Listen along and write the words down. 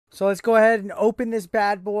So let's go ahead and open this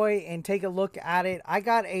bad boy and take a look at it. I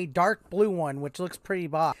got a dark blue one, which looks pretty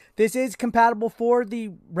boss. This is compatible for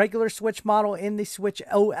the regular Switch model in the Switch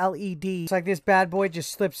OLED. It's like this bad boy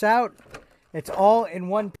just slips out. It's all in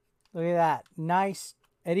one. Look at that. Nice.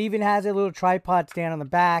 It even has a little tripod stand on the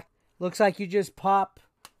back. Looks like you just pop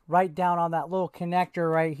right down on that little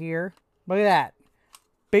connector right here. Look at that.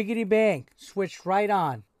 Biggity bang. Switched right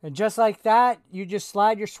on. And just like that, you just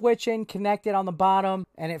slide your Switch in, connect it on the bottom,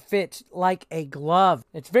 and it fits like a glove.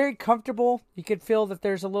 It's very comfortable. You can feel that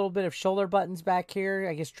there's a little bit of shoulder buttons back here.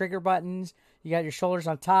 I guess trigger buttons. You got your shoulders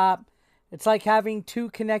on top. It's like having two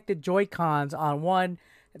connected Joy-Cons on one.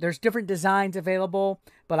 There's different designs available,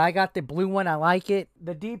 but I got the blue one. I like it.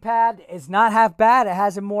 The D-pad is not half bad. It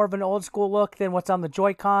has a more of an old school look than what's on the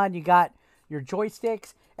Joy-Con. You got your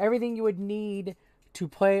joysticks, everything you would need to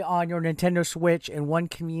play on your Nintendo Switch in one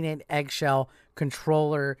convenient eggshell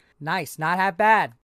controller. Nice, not half bad.